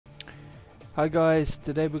Hi guys,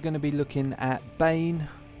 today we're going to be looking at Bane,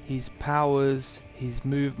 his powers, his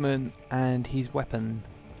movement and his weapon.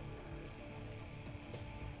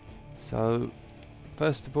 So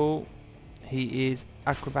first of all, he is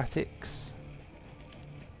acrobatics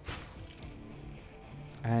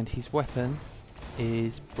and his weapon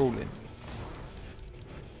is brawling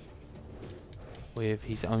with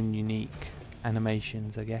his own unique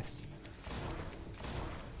animations, I guess.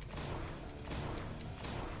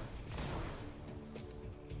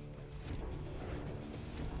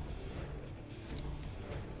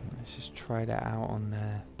 Let's just try that out on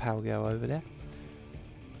Power Girl over there.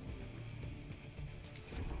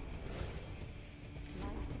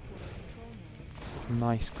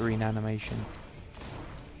 Nice green animation.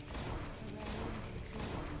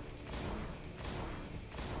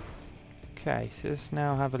 Okay, so let's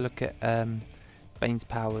now have a look at Bane's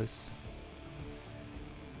powers.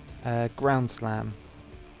 Ground Slam.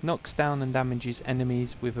 Knocks down and damages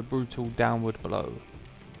enemies with a brutal downward blow.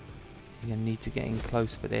 So you're going to need to get in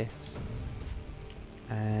close for this.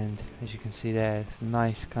 And as you can see there, it's a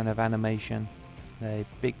nice kind of animation. A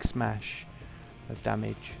big smash of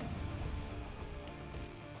damage.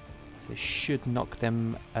 So it should knock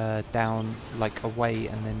them down, like away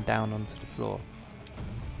and then down onto the floor.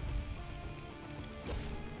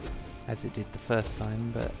 As it did the first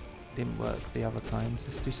time, but didn't work the other times.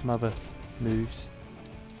 Let's do some other moves.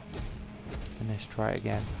 And let's try it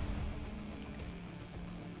again.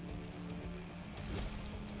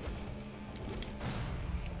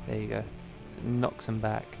 There you go. So it knocks them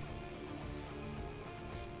back.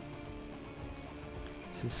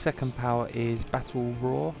 So the second power is Battle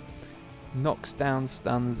Roar. Knocks down,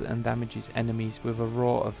 stuns and damages enemies with a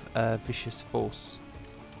roar of vicious force.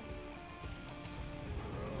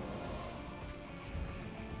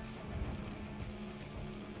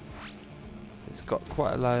 So it's got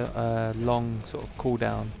quite a long sort of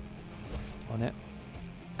cooldown on it.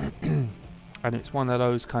 And it's one of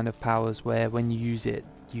those kind of powers where when you use it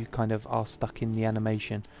you kind of are stuck in the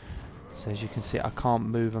animation. So as you can see, I can't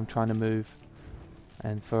move, I'm trying to move,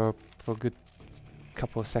 and for a good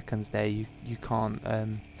couple of seconds there you can't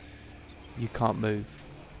move.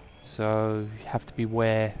 So you have to be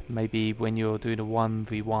aware. Maybe when you're doing a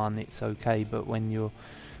 1v1 it's okay, but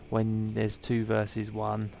when there's 2 versus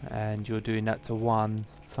 1 and you're doing that to 1,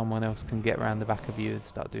 someone else can get around the back of you and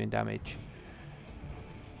start doing damage.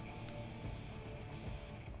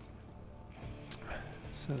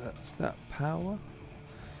 So that's that power.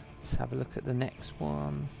 Let's have a look at the next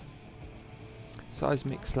one.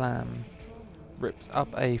 Seismic Slam. Rips up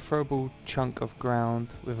a throwable chunk of ground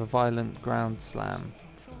with a violent ground slam.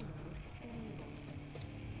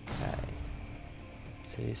 Okay.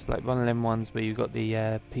 So it's like one of them ones where you've got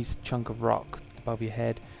the chunk of rock above your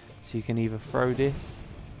head. So you can either throw this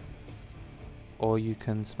or you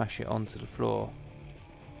can smash it onto the floor.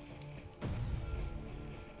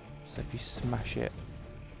 So if you smash it,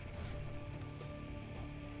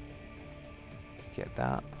 get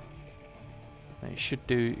that. And it should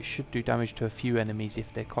do damage to a few enemies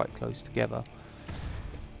if they're quite close together.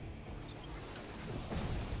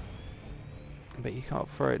 But you can't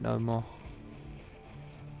throw it no more.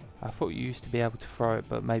 I thought you used to be able to throw it,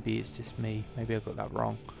 but maybe it's just me. Maybe I got that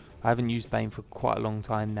wrong. I haven't used Bane for quite a long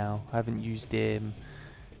time now. I haven't used him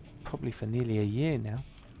probably for nearly a year now.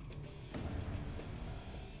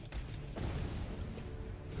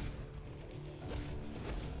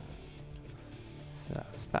 So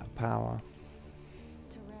that's that power.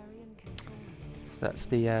 That's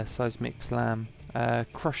the Seismic Slam.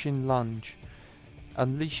 Crushing Lunge.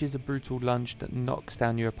 Unleashes a brutal lunge that knocks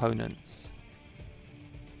down your opponents.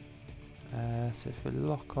 So if we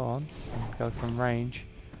lock on and go from range,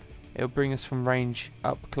 it'll bring us from range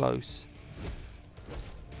up close.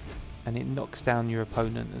 And it knocks down your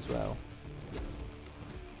opponent as well.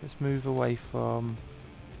 Let's move away from...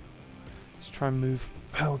 Let's try and move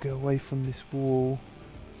Power Girl away from this wall.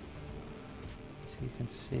 So you can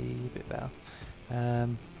see a bit better.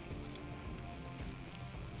 So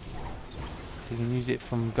you can use it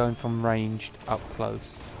from going from ranged up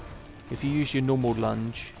close. If you use your normal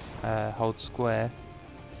lunge, hold square,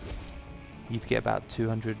 you'd get about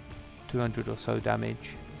 200 or so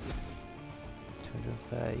damage.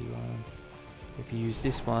 231. If you use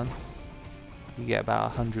this one, you get about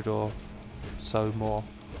 100 or so more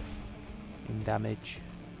in damage,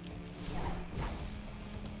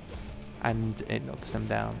 and it knocks them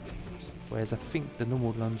down. Whereas I think the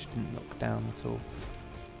normal lunge didn't knock down at all.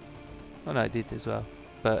 Oh no, it did as well.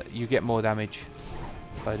 But you get more damage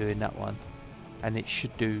by doing that one. and it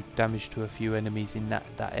should do damage to a few enemies in that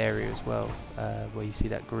area as well, where you see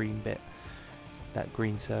that green bit, that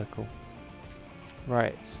green circle.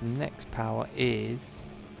 Right, so the next power is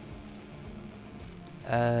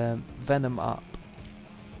Venom Up.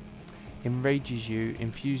 Enrages you,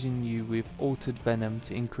 infusing you with altered venom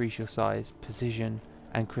to increase your size, precision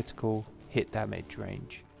and critical hit damage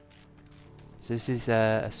range. So this is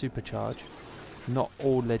a supercharge. Not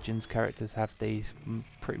all Legends characters have these.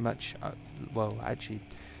 Pretty much, well, actually,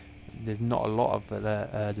 there's not a lot of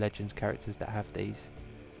the Legends characters that have these.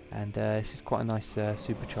 And this is quite a nice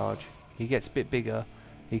supercharge. He gets a bit bigger.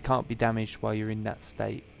 He can't be damaged while you're in that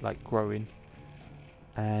state, like growing.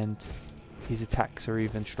 And his attacks are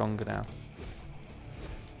even stronger now.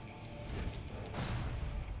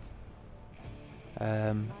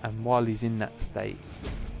 And while he's in that state,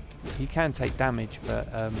 he can take damage,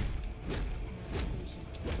 but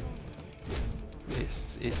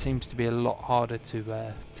it seems to be a lot harder to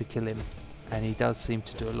kill him, and he does seem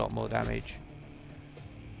to do a lot more damage.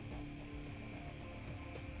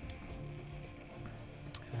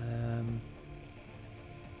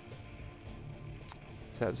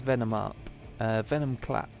 So it's Venom Up. Venom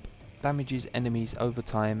Clap damages enemies over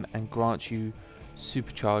time and grants you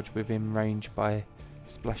supercharge within range by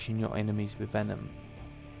splashing your enemies with venom.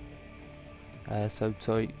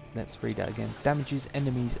 Sorry, let's read that again. Damages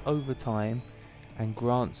enemies over time and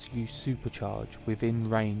grants you supercharge within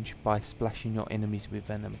range by splashing your enemies with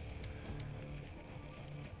venom.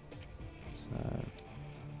 So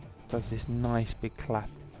does this nice big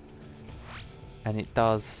clap, and it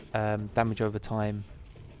does damage over time.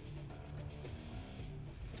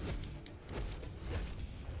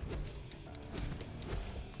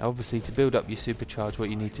 Obviously, to build up your supercharge, what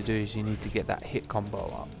you need to do is you need to get that hit combo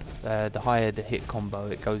up. The higher the hit combo,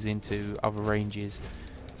 it goes into other ranges.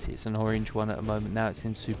 See, it's an orange one at the moment. Now it's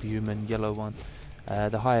in superhuman, yellow one.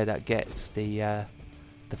 The higher that gets, the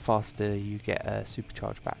faster you get a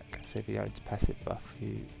supercharge back. So if you go into passive buff,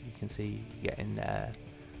 you can see you're getting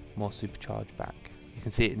more supercharge back. You can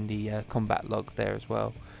see it in the combat log there as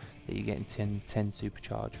well, that you're getting 10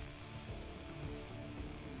 supercharge.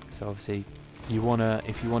 So obviously,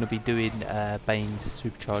 if you wanna be doing Bane's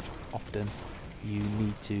supercharge often, you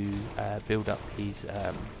need to build up his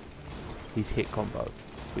hit combo,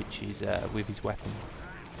 which is with his weapon.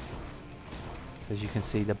 So as you can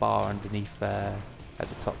see, the bar underneath at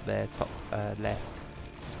the top there, top left,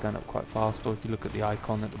 it's going up quite fast. Or if you look at the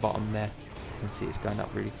icon at the bottom there, you can see it's going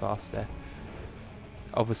up really fast there.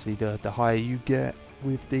 Obviously, the higher you get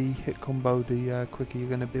with the hit combo, the quicker you're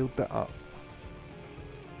going to build that up.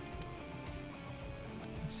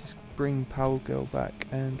 Let's just bring Power Girl back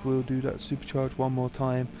and we'll do that supercharge one more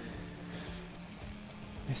time.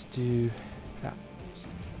 Let's do that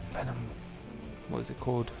Venom, what is it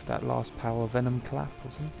called? That last power, Venom Clap,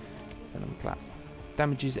 wasn't it? Venom Clap.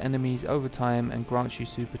 Damages enemies over time and grants you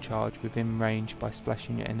supercharge within range by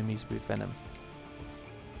splashing your enemies with venom.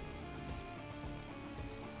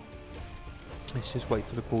 Let's just wait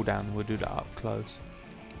for the cooldown and we'll do that up close.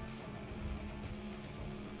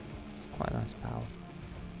 It's quite a nice power.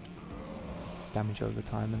 Damage over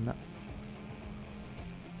time and that.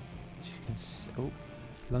 As you can see, oh,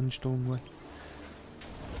 lunged all the way.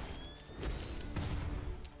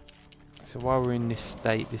 So while we're in this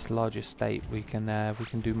state, this larger state, we can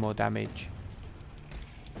do more damage.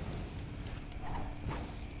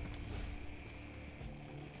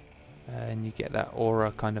 And you get that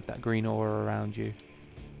aura, kind of that green aura around you.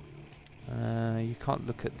 You can't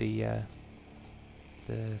look at the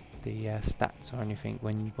stats or anything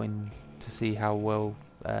when to see how well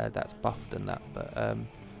that's buffed and that, but oh,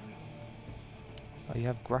 you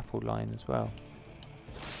have grapple line as well.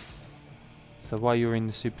 So while you're in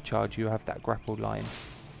the supercharge, you have that grapple line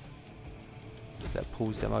that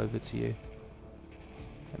pulls them over to you.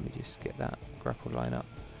 Let me just get that grapple line up.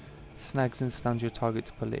 Snags and stuns your target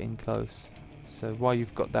to pull it in close. So while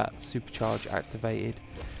you've got that supercharge activated,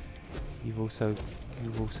 you've also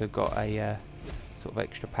got a sort of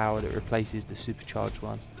extra power that replaces the supercharged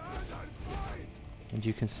one. And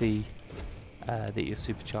you can see that you're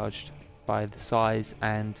supercharged by the size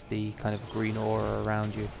and the kind of green aura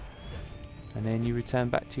around you. And then you return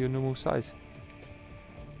back to your normal size.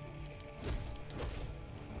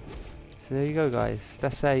 So there you go, guys.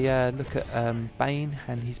 That's a look at Bane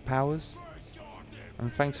and his powers.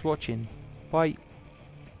 And thanks for watching. Bye.